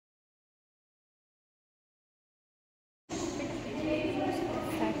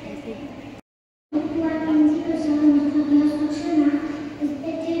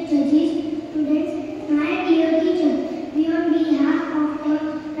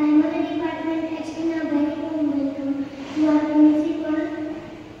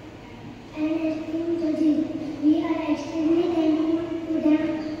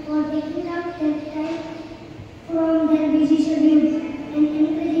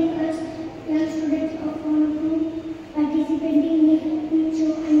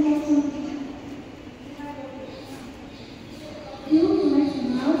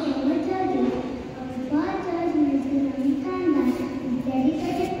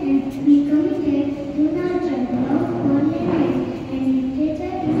committed to nurture love for living and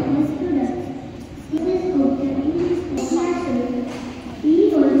literature in her students. Mrs. Gupta in his classroom. He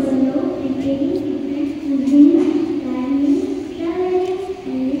also loved preparing different cuisines, learning, traveling,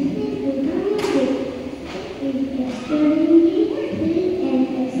 and listening to the music. He is extraordinarily thrilled and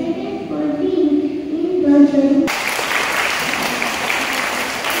excited for being in the journey.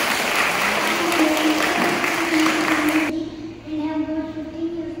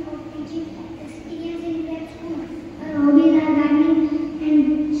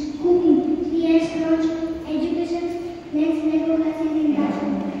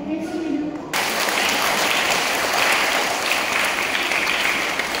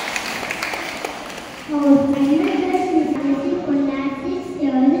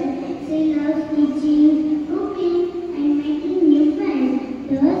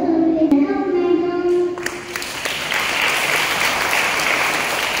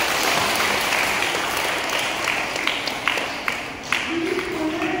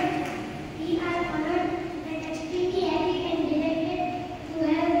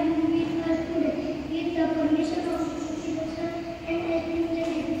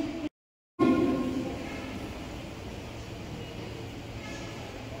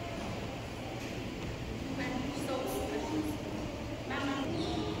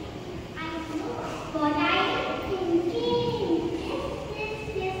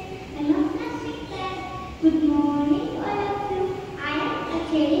 Good morning, all of you. I am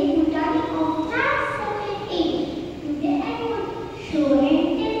Acheli Bhutani of class 7A. Today I want to show and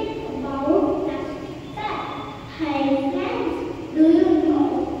tell about plastic bag. Hi friends, do you know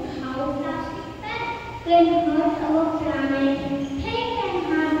how plastic bag can hurt our planet, can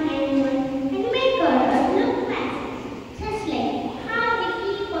harm animals, and make us look messy? Just like how we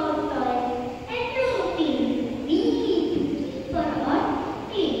keep our toys and routine. We need to keep our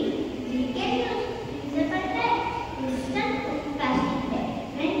clean. We can use instead of plastic bag.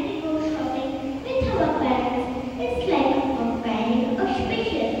 When we go shopping with our parents, it's like comparing a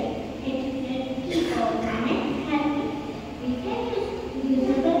special. It will keep our planet happy. We can use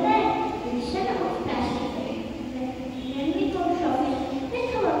reusable bag instead of plastic bag.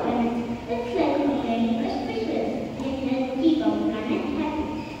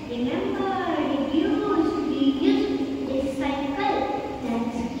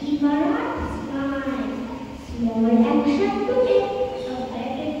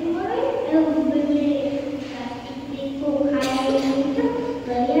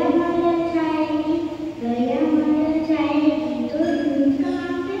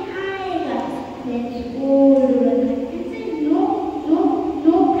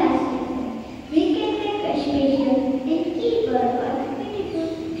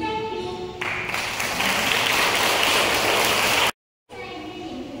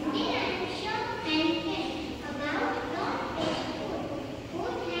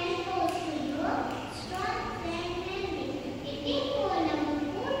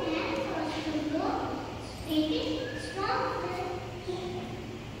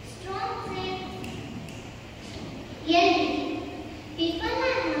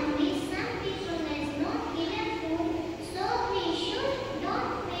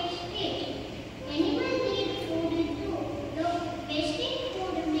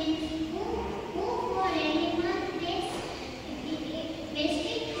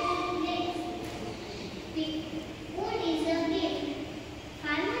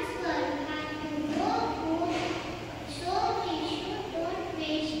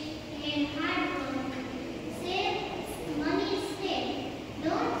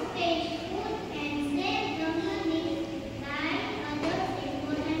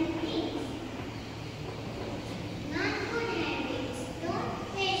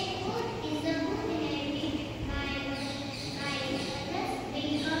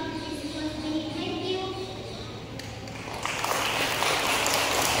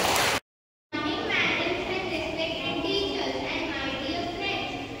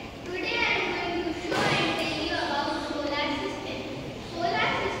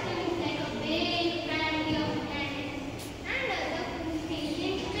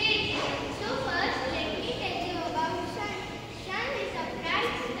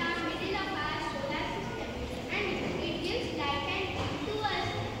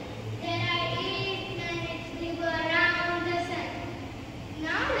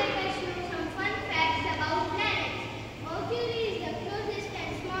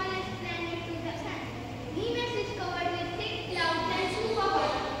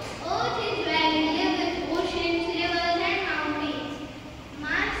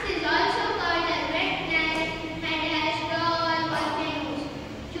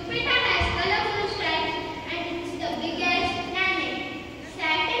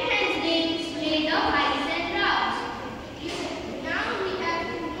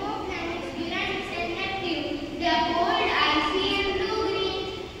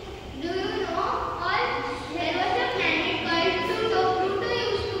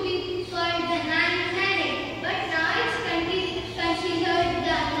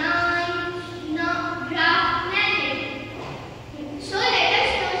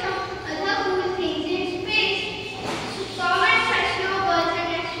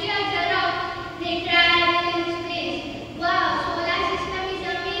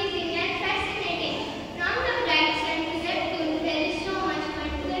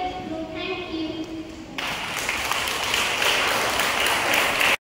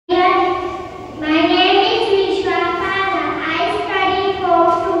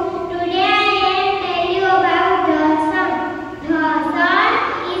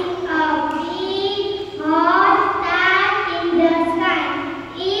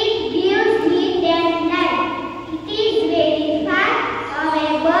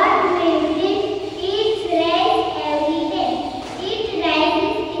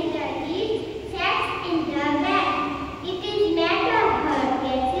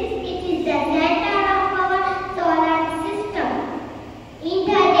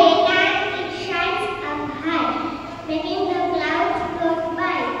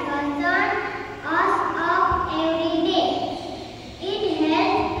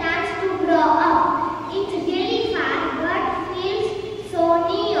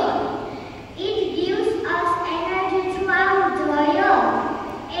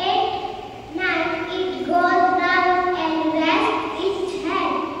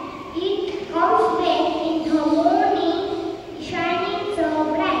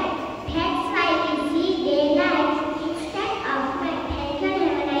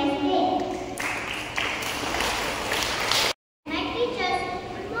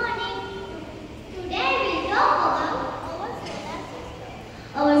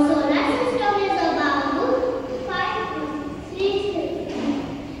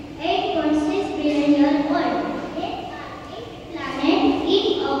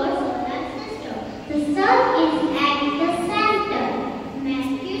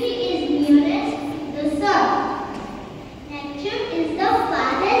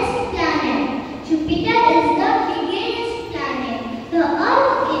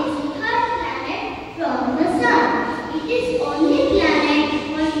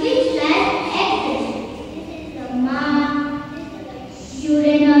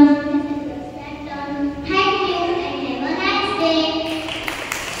 Students, thank you and have a nice day.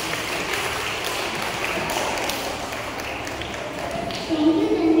 Thank you,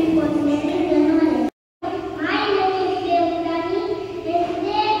 Tanvi, for sharing the knowledge. My name is Devdani.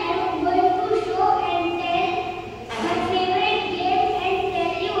 Today I am going to show and tell my favorite game and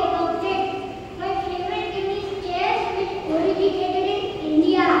tell you about it. My favorite game is chess, which originated in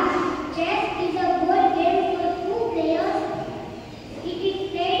India. Chess is a board game for two players. It is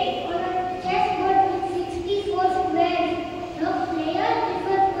played on a chessboard with 64 squares. The players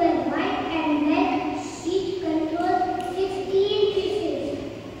differ to a white and black. Each controls 16 pieces.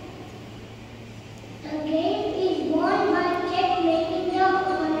 The game is won by checkmating the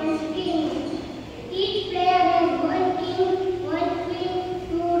opponent's king. Each player has one king, one queen,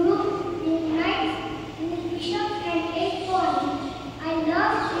 two rooks, two knights, two bishops, and 8 pawns.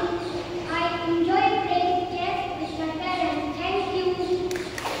 I enjoy playing chess with my parents. Thank you.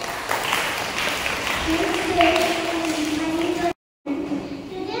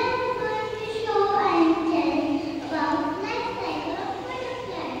 Today I'm going to show and tell about life cycle of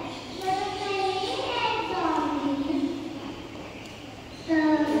butterfly. Butterfly lay eggs on leaves. The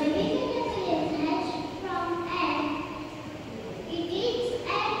baby caterpillar hatches from eggs. It eats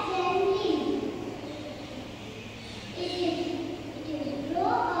eggs and leaves. It grow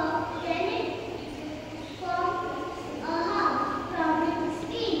up, then it forms a house from its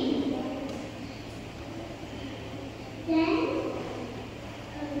skin. Then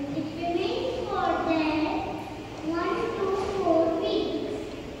it remains for there 1 to 4 weeks.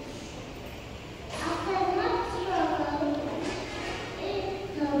 After much struggle,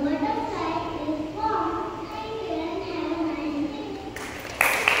 the butterfly is born. Thank you and have a nice day.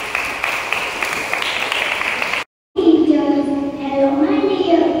 Teachers, hello my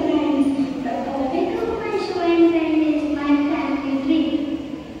dear friends. The topic of my show and tell is my family tree.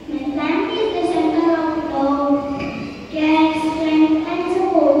 My family is the center of love, care, strength and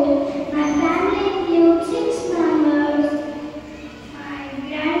support. My family includes 6 members. My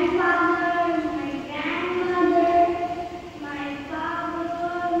grandfather, my grandmother, my father,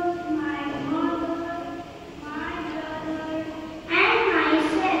 my mother, my brother and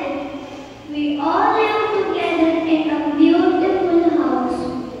myself. We all live together in a beautiful house.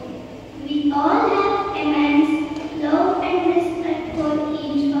 We all have immense love and respect for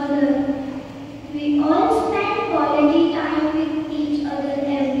each other. We all spend quality time with each other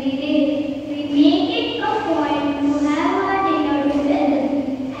every day. We make it a point to have our dinner together.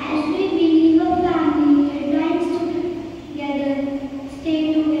 As we believe a family that binds together, stay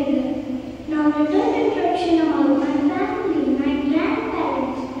together. Now little introduction about my family. My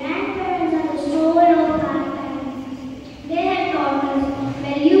grandparents. Grandparents are the soul of our family. They have taught us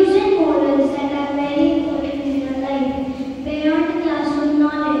values and morals that are very important in our life, beyond the classroom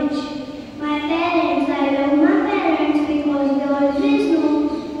knowledge. My parents, I love my parents because they always know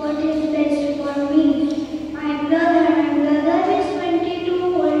what is best for me. My brother is 22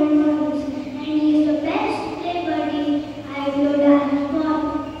 old months and he is the best play buddy I would ask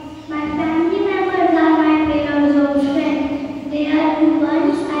for.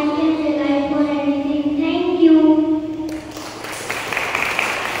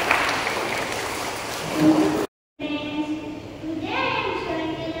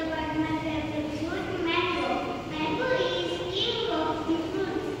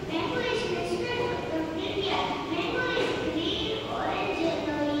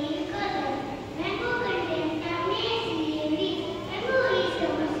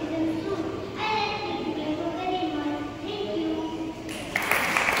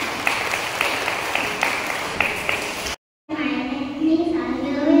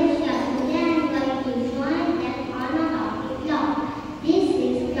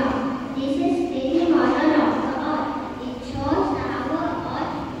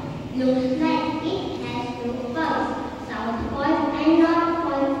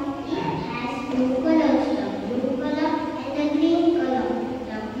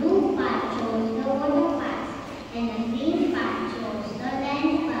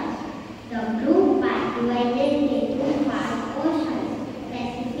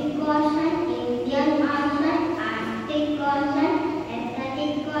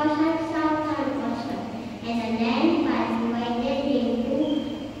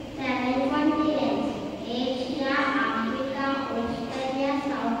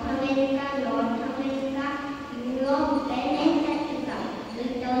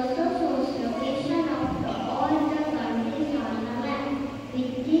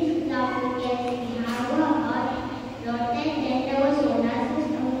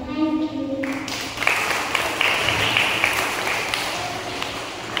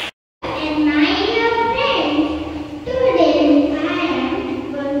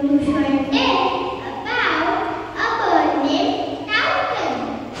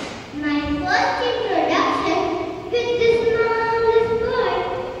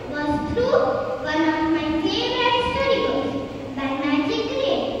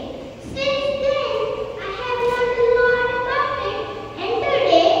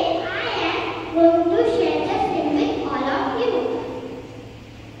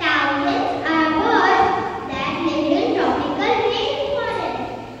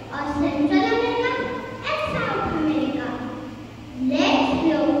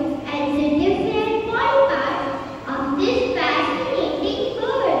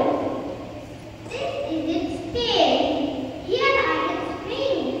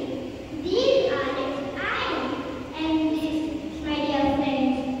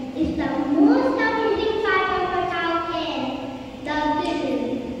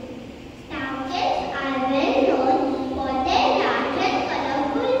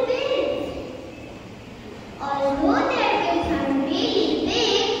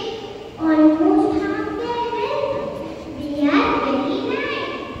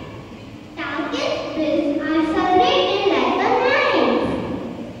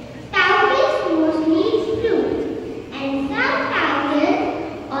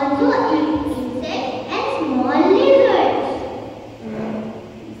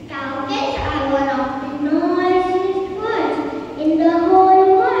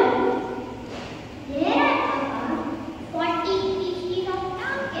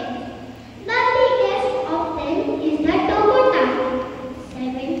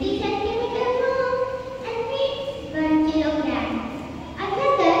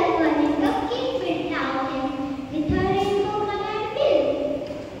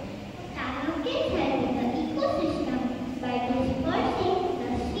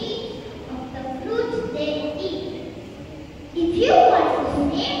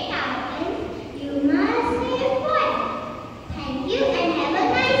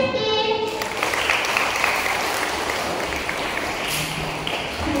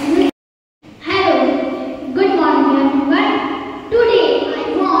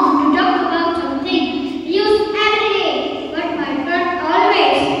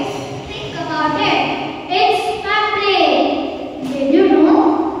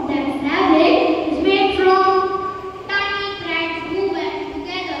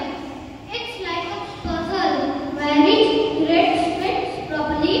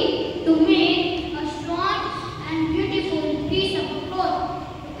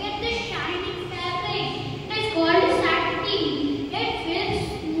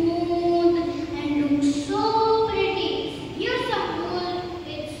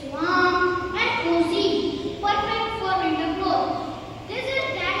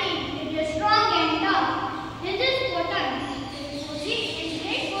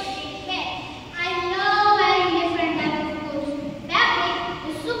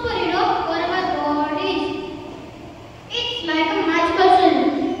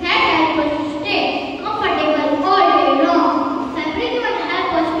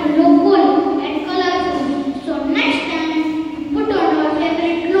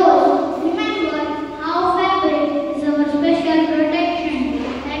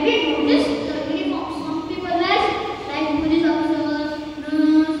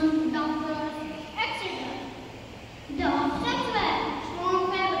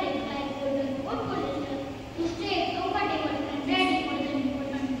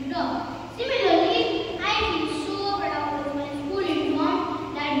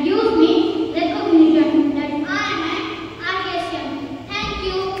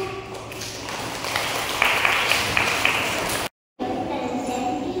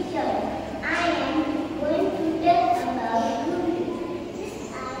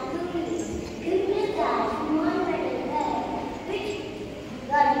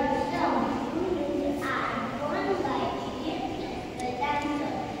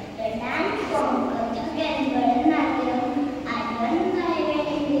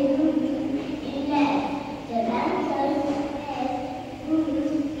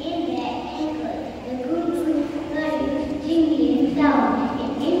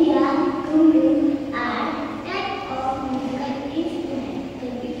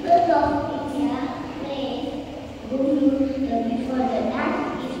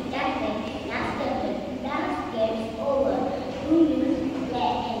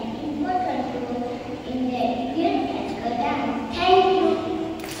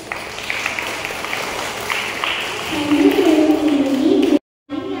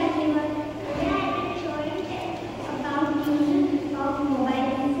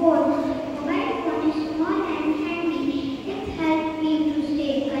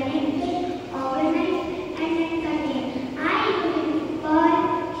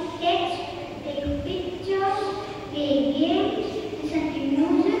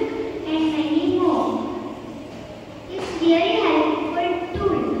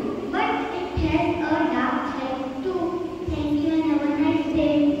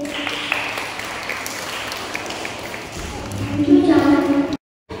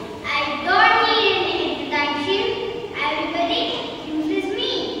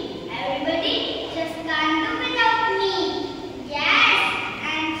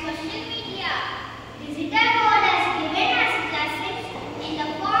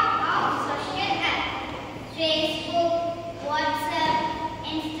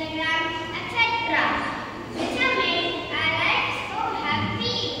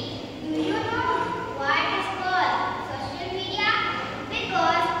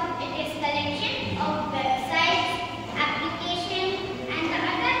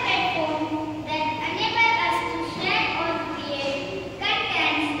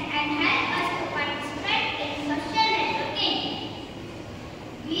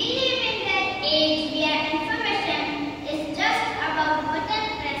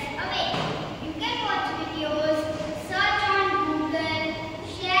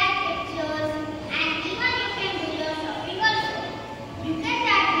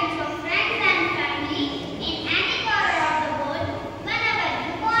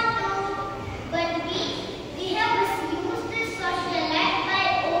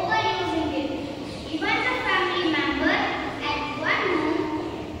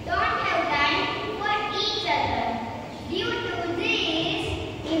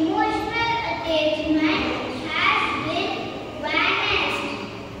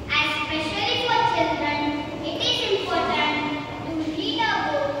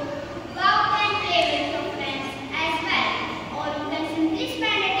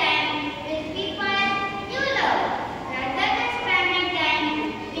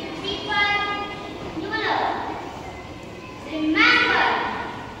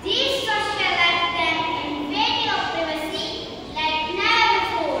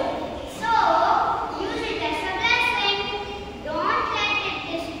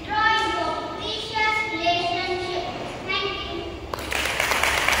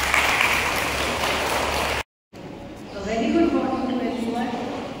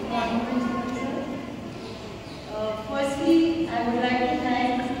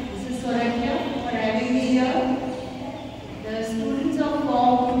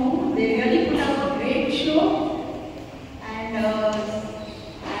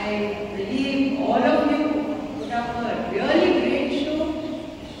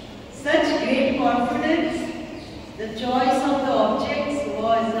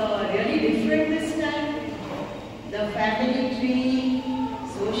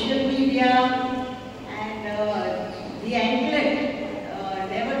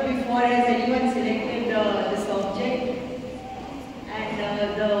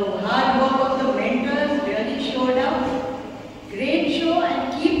 the hard work of the mentors really showed up. Great show,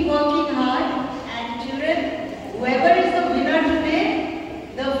 and keep working hard. And children, whoever is the winner today,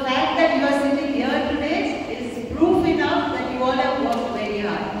 the fact that you are sitting here today is proof enough that you all have worked very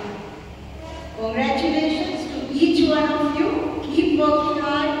hard. Congratulations to each one of you. Keep working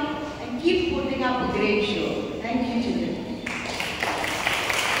hard and keep putting up a great show. Thank you, children.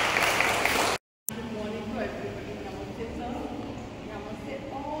 Good morning to everybody. Namaste, sir. Namaste,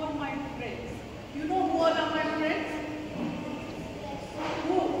 all my friends. You know who all are my friends?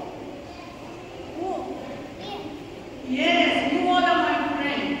 Who? Yes, you all are my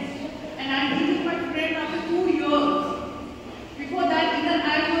friends. And I became my friend after 2 years. Before that, even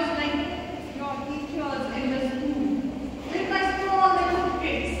I was like your teachers in the school. With my small little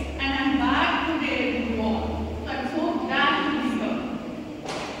kids. And I'm back today with you all. So I'm so glad to be here.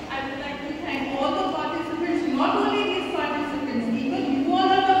 I would like to thank all the participants, not only these participants, even you all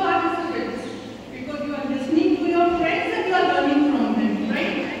are the participants. Because you are listening to your friends and you are learning from them,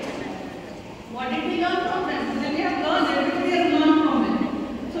 right? What did we learn from them? Then we have learned, everybody has learned from it.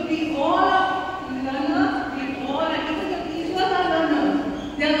 So we all are learners, we all, and even the teachers are learners.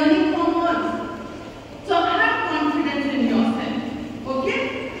 They are learning from us. So have confidence in yourself, okay?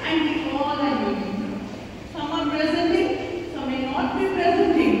 And we all are doing it. Some are presenting, some may not be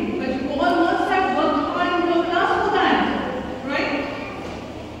presenting, but you all must have worked hard in your class for that, right?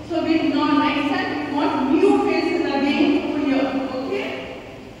 So we now next time we want new faces again for here, okay?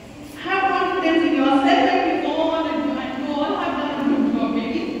 Have confidence in yourself that we all are doing, and you all have done a good job,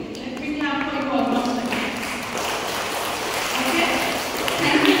 baby. Let me clap for you all once again. Okay?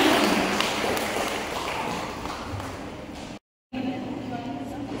 Thank you so much.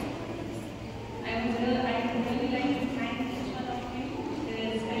 I would really like to thank each one of you,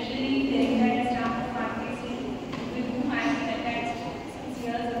 especially the entire staff of RKC, with whom I have met since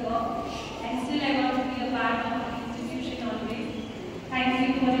years ago, and still I want to be a part of the institution always. Thank you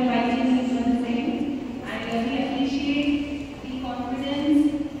for inviting me to the same. I really appreciate the confidence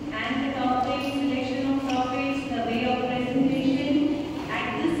and the topic, selection of topics, the way of presentation at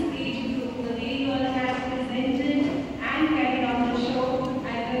this age group, the way you all have presented and carried on the show. I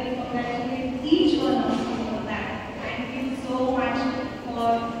really congratulate each one of you for that. Thank you so much for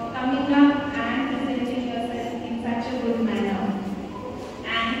coming up and presenting yourself in such a good manner.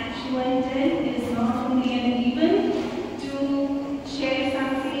 And show and tell is not only an event to share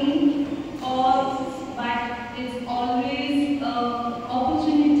something, but it's always an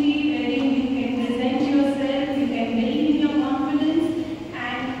opportunity wherein you can present yourself, you can build your confidence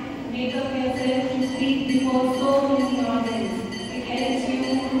and make up yourself to speak before so many audience. It helps you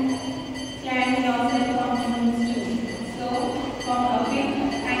plan your self-confidence too. So, a big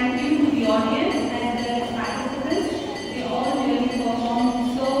thank you to the audience as well as participants. They all really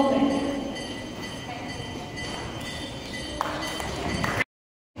performed so well.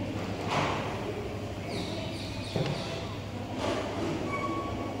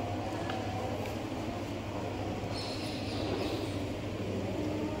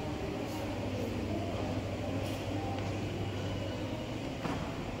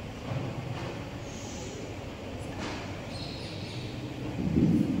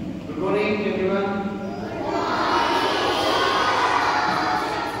 Good morning, everyone.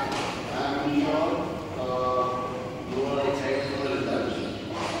 I'm sure you are excited for the results.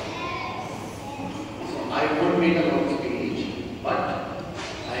 So I won't make a long speech, but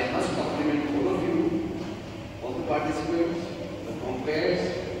I must compliment all of you, all the participants, the compares,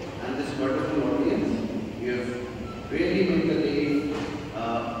 and this wonderful audience. You have really made the day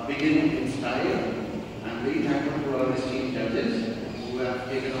begin in style. I'm very thankful to our esteemed judges who have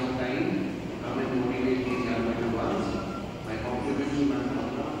taken out time to come and motivate these young little ones. My compliments to Ms.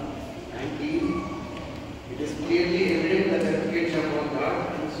 Bhavna and team. It is clearly evident that the kids have worked hard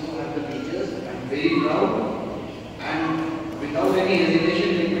and so have the teachers. I'm very proud. And without any hesitation,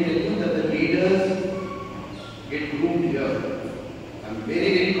 let me tell you that the leaders get groomed here. I'm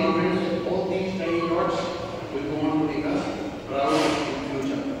very confident that all these tiny dots will go on to make us proud in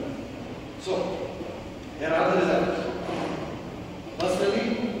future. So, here are the results. Personally,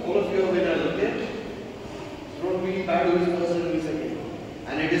 all of you are winners, okay? Don't be bad who is first and who is second.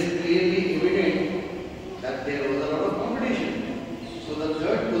 And it is clearly evident that there was a lot of competition. So the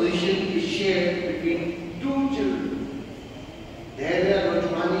third position is shared between two children. Dhairya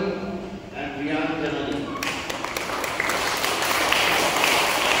Rajmani and Riyan Janani.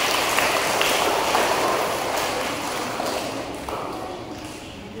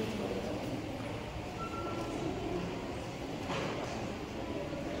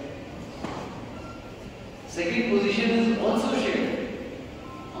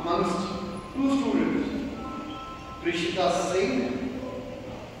 amongst two students, Prishita Singh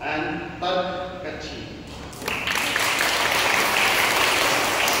and Tark Kachi.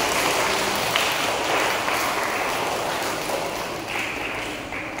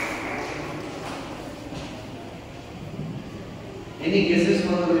 Any guesses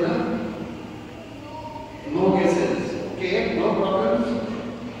for the winner? No guesses. Okay, no problems.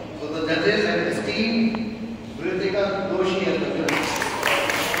 So the judges and esteemed Vritika Doshi as the winner.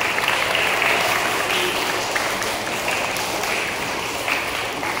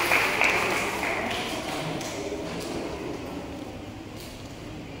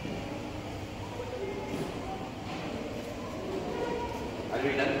 Are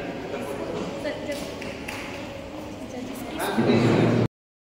we done?